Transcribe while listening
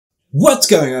What's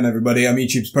going on, everybody? I'm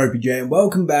YouTube's popeyJN.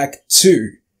 Welcome back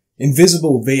to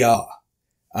Invisible VR.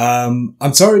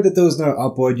 I'm sorry that there was no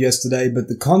upload yesterday, but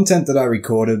the content that I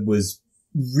recorded was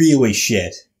really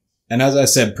shit. And as I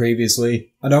said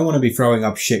previously, I don't want to be throwing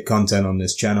up shit content on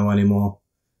this channel anymore.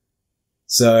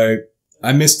 So,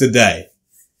 I missed a day.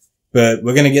 But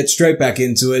we're gonna get straight back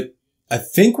into it. I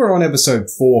think we're on episode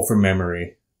 4 from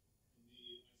memory.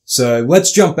 So,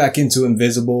 let's jump back into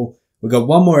Invisible. We've got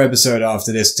one more episode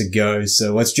after this to go,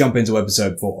 so let's jump into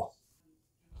episode 4.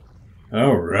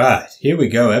 Alright, here we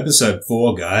go, episode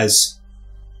 4, guys.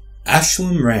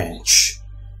 Ashland Ranch.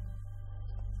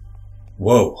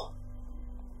 Whoa.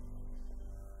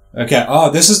 Okay,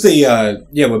 this is the,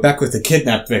 yeah, we're back with the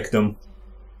kidnapped victim.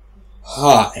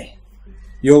 Hi.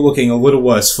 You're looking a little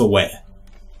worse for wear.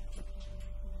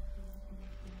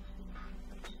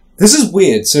 This is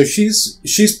weird, so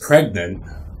she's pregnant.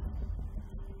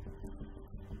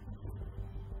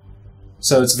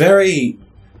 So it's very...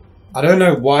 I don't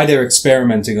know why they're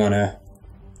experimenting on her.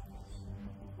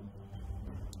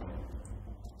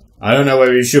 I don't know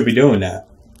whether you should be doing that.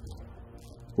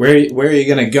 Where are you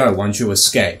gonna go once you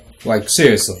escape? Like,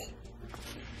 seriously.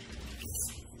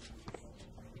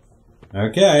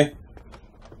 Okay.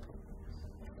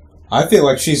 I feel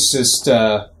like she's just,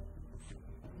 I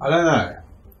don't know.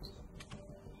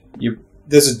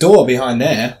 There's a door behind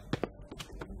there.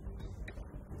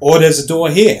 Or there's a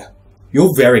door here.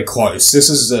 You're very close. This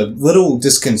is a little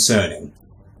disconcerting.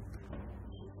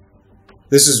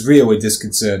 This is really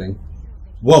disconcerting.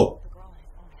 Whoa.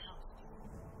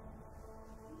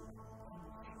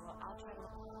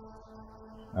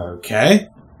 Okay.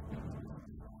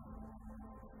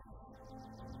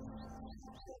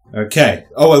 Okay.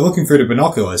 Oh, we're looking through the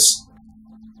binoculars.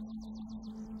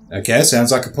 Okay,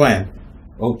 sounds like a plan.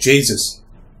 Oh, Jesus.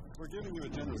 We're giving you a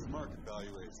generous market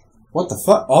valuation. What the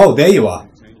fuck? Oh, there you are.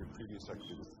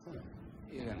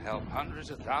 You can help hundreds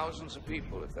of thousands of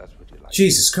people if that's what you like.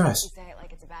 Jesus Christ. You say it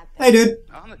like it's a bad thing. Hey, dude.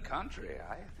 On the contrary,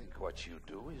 I think what you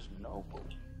do is noble.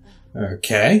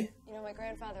 Okay. You know, my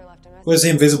grandfather left a message. Where's the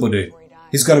invisible dude? Before he died.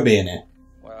 He's got to be in there.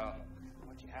 Well,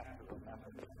 what you have to remember.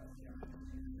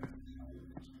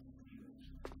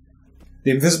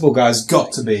 The invisible guy's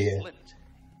got to be here. Flint.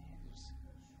 He was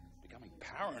becoming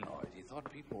paranoid. He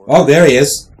thought people were... Oh, there he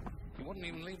is. He wouldn't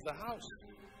even leave the house.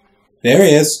 There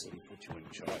he is. He put you in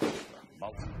charge of a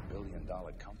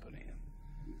multi-billion-dollar company.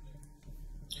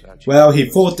 Well, he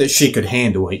thought that she could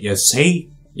handle it, you see?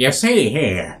 You see I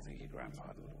here. don't think your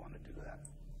grandfather would want to do that.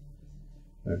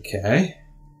 Okay.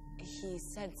 He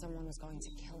said someone was going to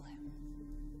kill him.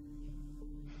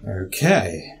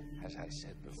 Okay. As I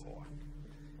said before.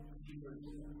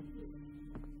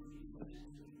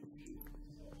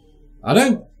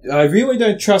 I really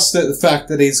don't trust the fact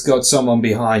that he's got someone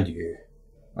behind you.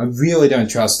 I really don't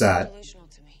trust that. Delusional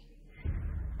to me.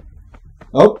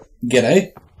 Oh,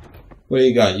 g'day. What do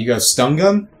you got? You got a stun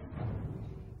gun?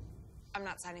 I'm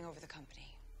not signing over the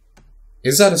company.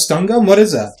 Is that a stun gun? What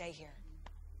is that? Stay here.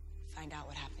 Find out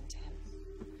what happened to him.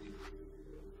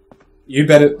 You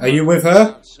better... Are you with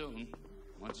her? Not soon.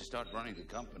 Once you start running the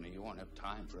company, you won't have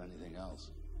time for anything else.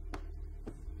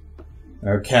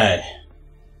 Okay.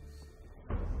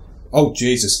 Oh,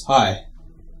 Jesus. Hi.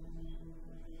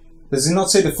 Does he not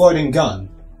see the floating gun?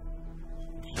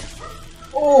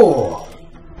 Oh!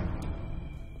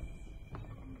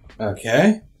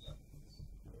 Okay.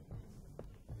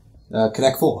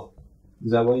 Connect 4.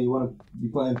 Is that what you want to... You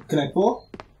playing Connect 4?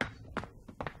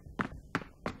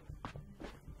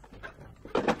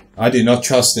 I do not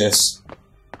trust this.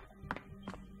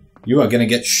 You are gonna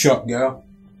get shot, girl.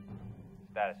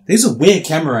 These are weird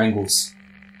camera angles.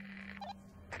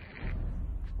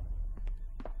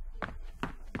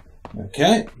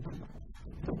 Okay.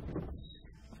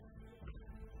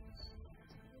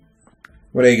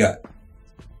 What do you got?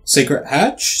 Secret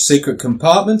hatch, secret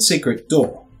compartment, secret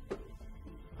door.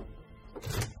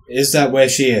 Is that where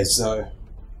she is, though?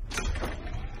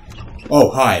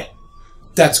 Oh, hi.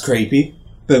 That's creepy,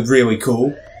 but really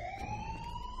cool.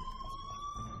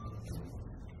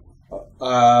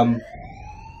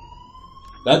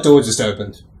 That door just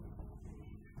opened.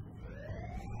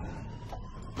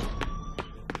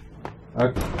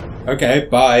 Okay,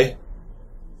 bye.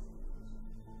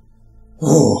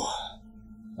 Oh.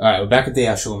 Alright, we're back at the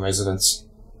Ashland residence.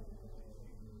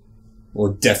 Or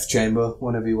death chamber,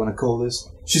 whatever you want to call this.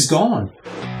 She's gone.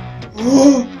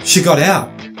 She got out.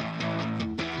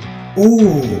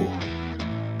 Ooh.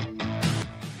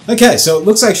 Okay, so it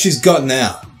looks like she's gotten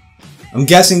out. I'm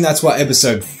guessing that's what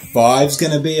episode 5's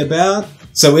gonna be about.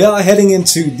 So we are heading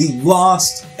into the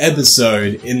last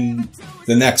episode in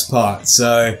the next part,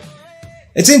 so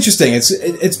it's interesting.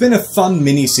 It's been a fun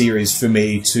mini-series for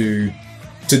me to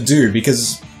do,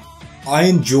 because I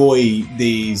enjoy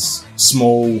these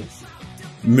small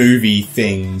movie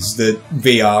things that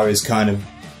VR is kind of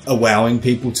allowing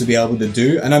people to be able to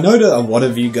do. And I know that a lot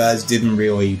of you guys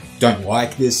don't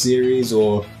like this series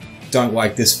or don't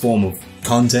like this form of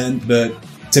content, but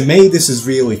to me this is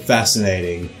really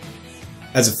fascinating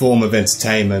as a form of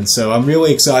entertainment, so I'm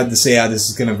really excited to see how this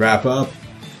is going to wrap up.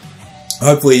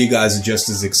 Hopefully you guys are just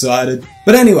as excited.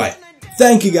 But anyway,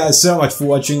 thank you guys so much for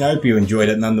watching. I hope you enjoyed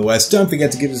it nonetheless. Don't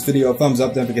forget to give this video a thumbs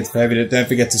up. Don't forget to favorite it. Don't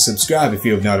forget to subscribe if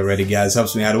you have not already, guys.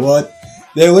 Helps me out a lot.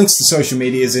 There are links to social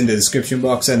medias in the description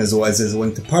box, and as always there's a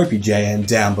link to popeyJN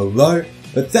down below.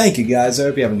 But thank you guys. I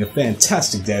hope you're having a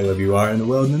fantastic day wherever you are in the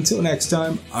world. And until next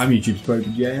time, I'm YouTube's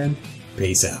popeyJN.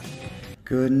 Peace out.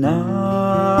 Good night.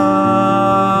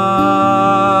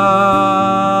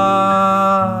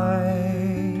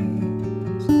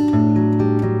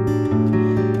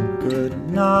 Good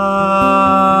night.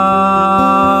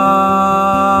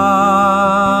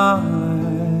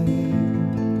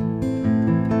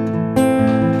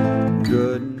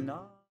 Good